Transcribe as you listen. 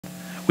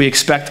We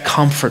expect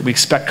comfort. We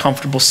expect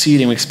comfortable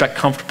seating. We expect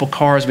comfortable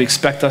cars. We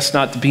expect us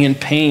not to be in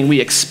pain.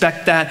 We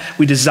expect that.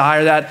 We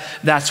desire that.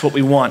 That's what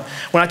we want.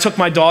 When I took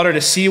my daughter to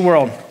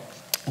SeaWorld,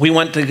 we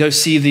went to go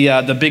see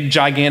the big,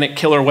 gigantic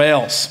killer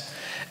whales.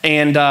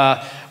 And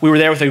we were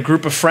there with a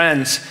group of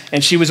friends,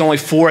 and she was only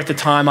 4 at the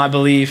time, I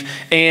believe.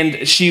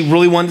 And she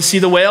really wanted to see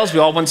the whales.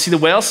 We all wanted to see the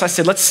whales. So I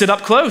said, let's sit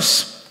up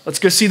close. Let's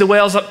go see the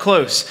whales up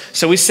close.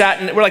 So we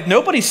sat, and we're like,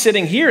 nobody's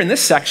sitting here in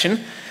this section.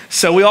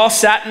 So we all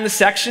sat in the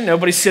section,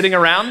 nobody's sitting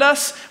around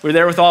us. We were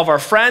there with all of our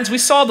friends. We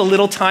saw the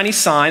little tiny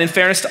sign. In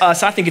fairness to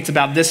us, I think it's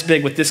about this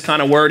big with this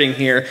kind of wording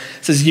here.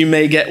 It says, you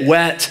may get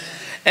wet.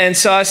 And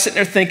so I was sitting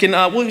there thinking,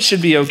 well, it should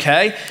be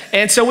okay.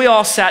 And so we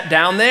all sat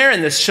down there,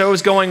 and this show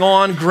is going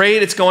on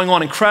great. It's going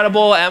on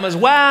incredible. Emma's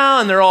wow,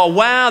 and they're all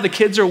wow. The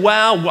kids are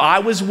wow. I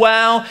was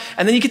wow.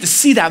 And then you get to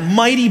see that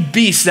mighty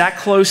beast that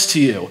close to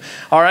you,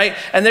 all right?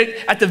 And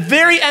at the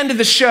very end of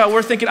the show,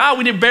 we're thinking, oh,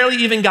 we barely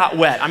even got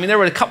wet. I mean, there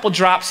were a couple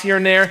drops here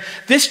and there.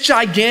 This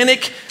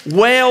gigantic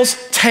whale's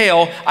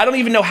tail, I don't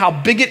even know how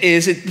big it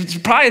is. It's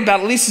probably about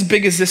at least as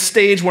big as this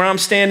stage where I'm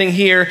standing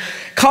here,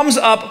 comes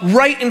up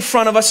right in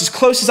front of us, as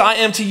close as I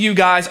am to you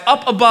guys,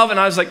 up above, and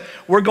I was like,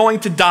 we're going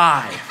to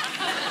die.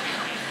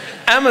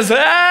 Emma's,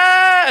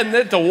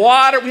 and the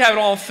water, we have it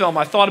all on film.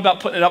 I thought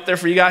about putting it up there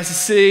for you guys to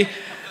see.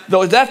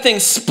 Though that thing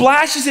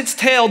splashes its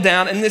tail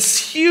down, and this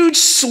huge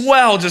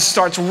swell just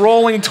starts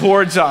rolling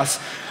towards us.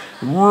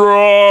 You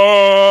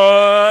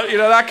know,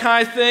 that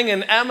kind of thing.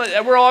 And Emma,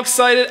 we're all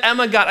excited.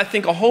 Emma got, I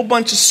think, a whole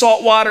bunch of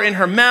salt water in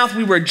her mouth.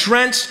 We were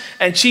drenched,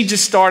 and she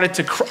just started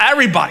to cry.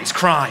 Everybody's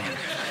crying.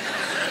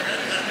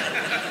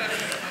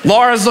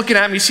 Laura's looking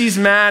at me, she's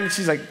mad, and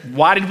she's like,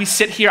 why did we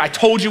sit here? I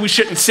told you we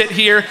shouldn't sit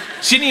here.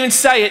 She didn't even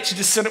say it, she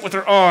just said it with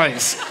her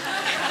eyes.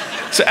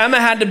 So Emma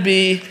had to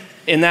be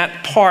in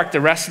that park the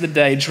rest of the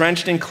day,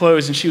 drenched in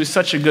clothes, and she was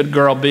such a good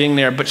girl being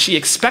there, but she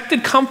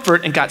expected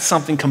comfort and got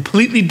something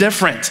completely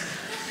different.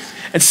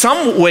 In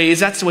some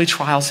ways, that's the way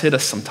trials hit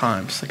us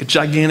sometimes, like a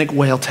gigantic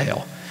whale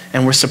tail,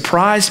 and we're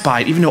surprised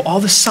by it, even though all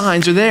the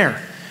signs are there.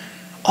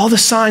 All the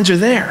signs are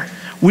there.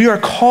 We are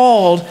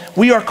called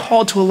to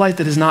a life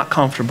that is not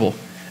comfortable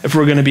if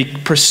we're going to be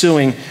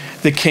pursuing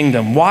the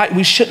kingdom. Why?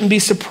 We shouldn't be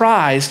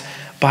surprised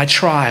by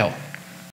trial.